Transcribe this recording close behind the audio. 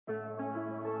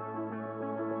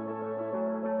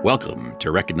Welcome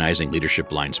to Recognizing Leadership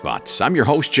Blind Spots. I'm your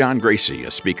host, John Gracie, a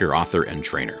speaker, author, and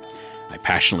trainer. I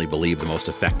passionately believe the most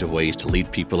effective ways to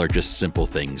lead people are just simple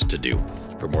things to do.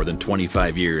 For more than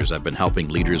 25 years, I've been helping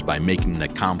leaders by making the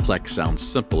complex sound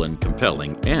simple and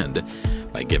compelling, and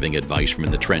by giving advice from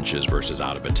in the trenches versus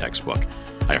out of a textbook.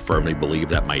 I firmly believe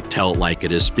that my tell it like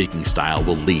it is speaking style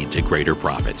will lead to greater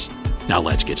profits. Now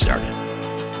let's get started.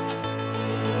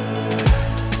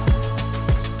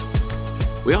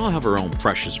 We all have our own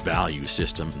precious value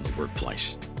system in the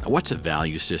workplace. Now, what's a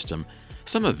value system?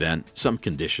 Some event, some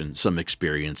condition, some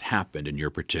experience happened in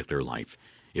your particular life.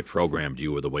 It programmed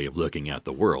you with a way of looking at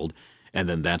the world, and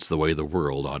then that's the way the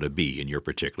world ought to be in your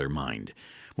particular mind.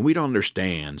 When we don't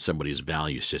understand somebody's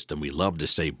value system, we love to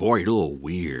say, boy, you're a little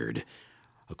weird.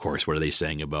 Of course, what are they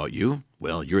saying about you?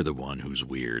 Well, you're the one who's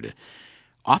weird.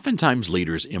 Oftentimes,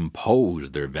 leaders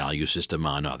impose their value system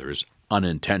on others,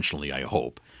 unintentionally, I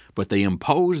hope, but they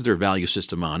impose their value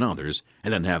system on others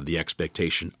and then have the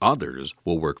expectation others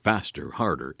will work faster,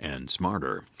 harder, and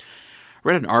smarter. I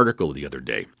read an article the other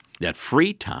day that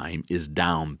free time is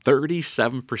down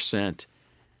 37%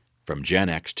 from Gen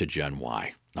X to Gen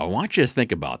Y. Now, I want you to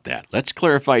think about that. Let's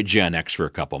clarify Gen X for a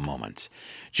couple moments.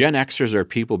 Gen Xers are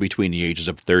people between the ages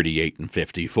of 38 and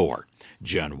 54.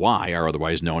 Gen Y are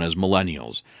otherwise known as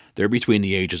millennials. They're between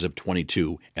the ages of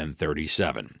 22 and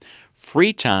 37.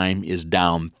 Free time is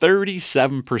down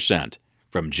 37%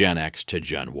 from Gen X to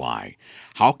Gen Y.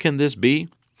 How can this be?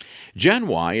 Gen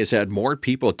Y has had more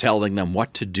people telling them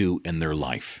what to do in their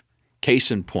life.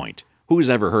 Case in point, who's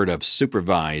ever heard of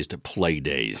supervised play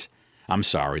days? I'm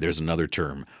sorry, there's another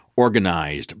term,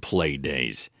 organized play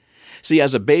days. See,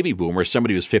 as a baby boomer,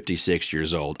 somebody who's 56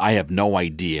 years old, I have no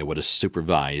idea what a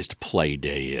supervised play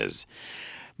day is.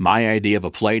 My idea of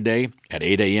a play day, at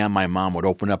 8 a.m., my mom would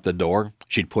open up the door.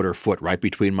 She'd put her foot right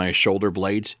between my shoulder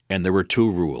blades, and there were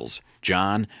two rules.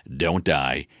 John, don't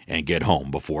die, and get home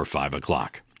before 5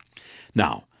 o'clock.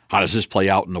 Now, how does this play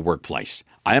out in the workplace?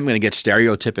 I am going to get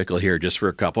stereotypical here just for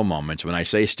a couple moments. When I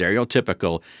say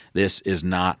stereotypical, this is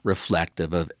not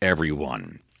reflective of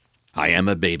everyone. I am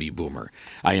a baby boomer.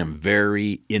 I am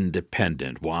very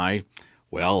independent. Why?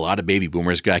 Well, a lot of baby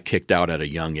boomers got kicked out at a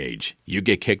young age. You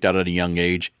get kicked out at a young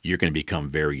age, you're going to become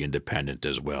very independent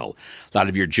as well. A lot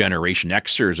of your Generation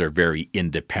Xers are very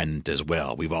independent as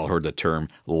well. We've all heard the term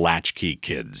latchkey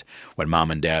kids. When mom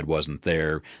and dad wasn't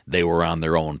there, they were on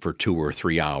their own for 2 or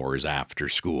 3 hours after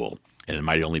school. And it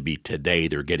might only be today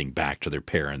they're getting back to their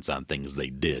parents on things they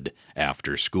did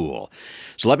after school.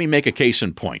 So let me make a case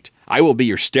in point. I will be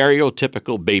your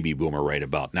stereotypical baby boomer right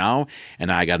about now,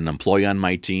 and I got an employee on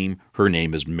my team. Her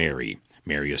name is Mary.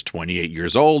 Mary is 28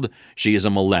 years old. She is a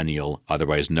millennial,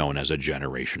 otherwise known as a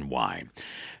Generation Y.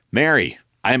 Mary,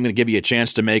 I am going to give you a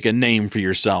chance to make a name for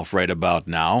yourself right about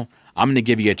now. I'm going to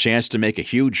give you a chance to make a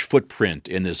huge footprint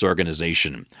in this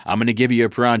organization. I'm going to give you a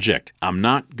project. I'm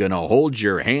not going to hold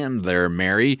your hand there,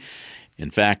 Mary.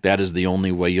 In fact, that is the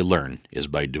only way you learn, is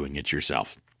by doing it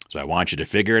yourself. So I want you to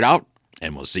figure it out,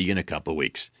 and we'll see you in a couple of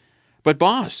weeks. But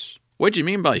boss, what do you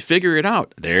mean by figure it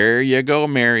out? There you go,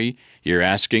 Mary. You're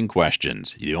asking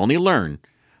questions. You only learn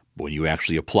when you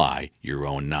actually apply your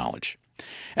own knowledge.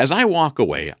 As I walk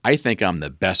away, I think I'm the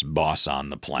best boss on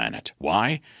the planet.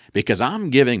 Why? Because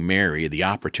I'm giving Mary the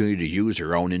opportunity to use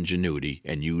her own ingenuity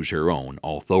and use her own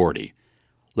authority.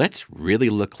 Let's really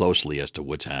look closely as to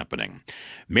what's happening.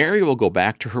 Mary will go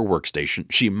back to her workstation.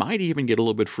 She might even get a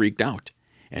little bit freaked out.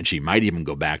 And she might even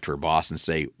go back to her boss and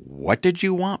say, "What did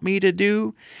you want me to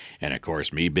do?" And of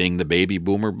course, me being the baby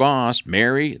boomer boss,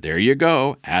 Mary, there you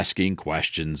go, asking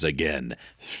questions again.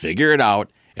 Figure it out.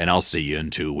 And I'll see you in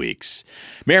 2 weeks.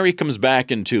 Mary comes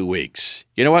back in 2 weeks.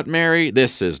 You know what, Mary?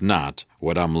 This is not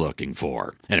what I'm looking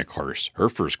for. And of course, her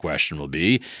first question will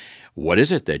be, what is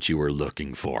it that you are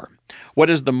looking for? What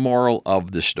is the moral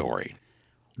of the story?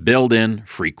 Build in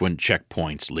frequent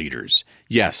checkpoints, leaders.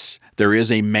 Yes, there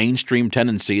is a mainstream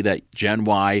tendency that Gen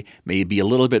Y may be a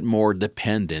little bit more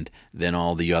dependent than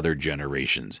all the other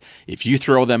generations. If you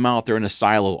throw them out there in a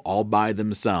silo all by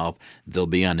themselves, they'll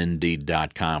be on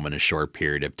Indeed.com in a short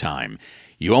period of time.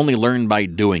 You only learn by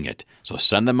doing it. So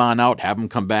send them on out, have them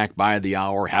come back by the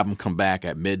hour, have them come back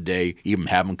at midday, even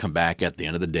have them come back at the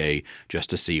end of the day just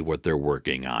to see what they're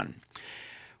working on.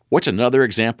 What's another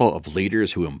example of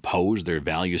leaders who impose their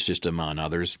value system on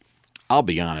others? I'll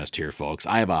be honest here, folks.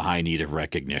 I have a high need of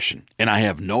recognition, and I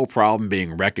have no problem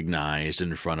being recognized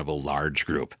in front of a large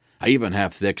group. I even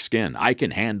have thick skin. I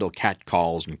can handle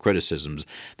catcalls and criticisms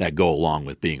that go along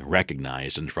with being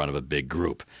recognized in front of a big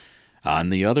group. On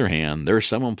the other hand, there are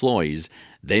some employees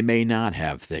they may not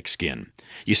have thick skin.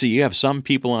 You see, you have some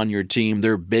people on your team,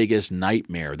 their biggest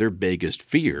nightmare, their biggest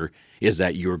fear is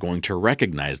that you're going to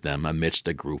recognize them amidst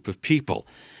a group of people.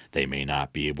 They may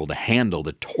not be able to handle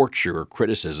the torture or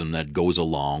criticism that goes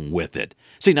along with it.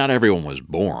 See, not everyone was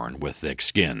born with thick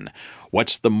skin.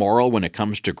 What's the moral when it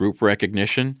comes to group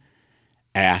recognition?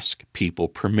 Ask people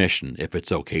permission if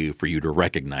it's okay for you to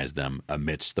recognize them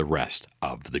amidst the rest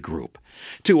of the group.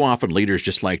 Too often, leaders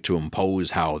just like to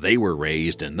impose how they were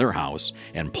raised in their house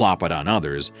and plop it on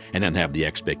others, and then have the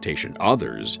expectation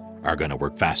others are going to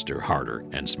work faster, harder,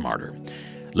 and smarter.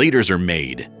 Leaders are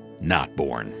made, not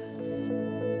born.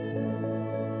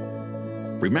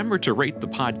 Remember to rate the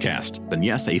podcast. And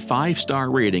yes, a 5-star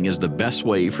rating is the best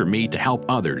way for me to help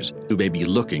others who may be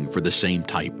looking for the same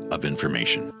type of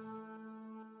information.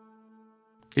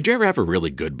 Did you ever have a really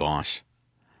good boss?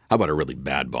 How about a really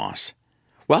bad boss?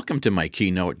 Welcome to my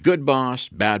keynote, Good Boss,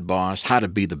 Bad Boss, How to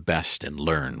Be the Best and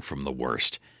Learn from the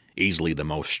Worst. Easily the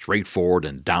most straightforward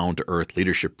and down-to-earth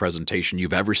leadership presentation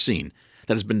you've ever seen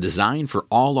that has been designed for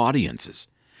all audiences.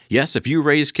 Yes, if you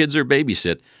raise kids or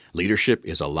babysit, leadership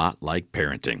is a lot like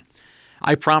parenting.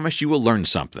 I promise you will learn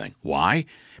something. Why?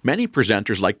 Many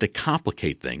presenters like to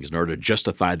complicate things in order to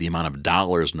justify the amount of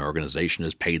dollars an organization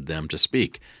has paid them to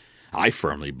speak. I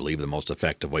firmly believe the most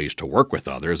effective ways to work with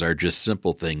others are just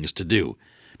simple things to do,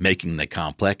 making the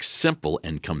complex simple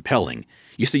and compelling.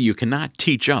 You see, you cannot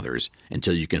teach others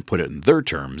until you can put it in their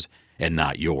terms and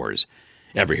not yours.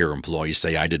 Ever hear employees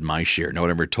say, I did my share, no one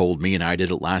ever told me and I did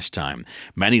it last time?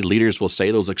 Many leaders will say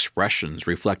those expressions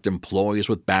reflect employees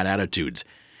with bad attitudes.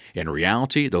 In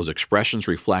reality, those expressions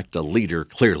reflect a leader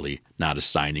clearly not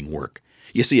assigning work.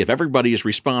 You see, if everybody is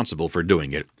responsible for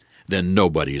doing it, then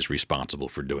nobody is responsible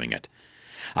for doing it.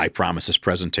 I promise this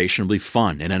presentation will be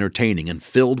fun and entertaining and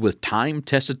filled with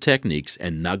time-tested techniques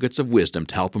and nuggets of wisdom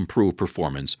to help improve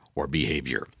performance or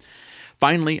behavior.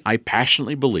 Finally, I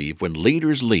passionately believe when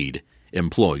leaders lead,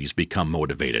 employees become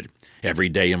motivated. Every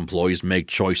day, employees make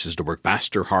choices to work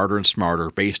faster, harder, and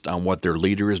smarter based on what their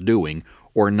leader is doing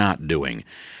or not doing.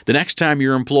 The next time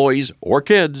your employees or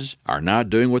kids are not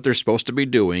doing what they're supposed to be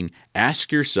doing,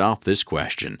 ask yourself this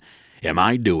question: am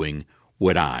I doing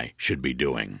what I should be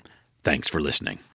doing? Thanks for listening.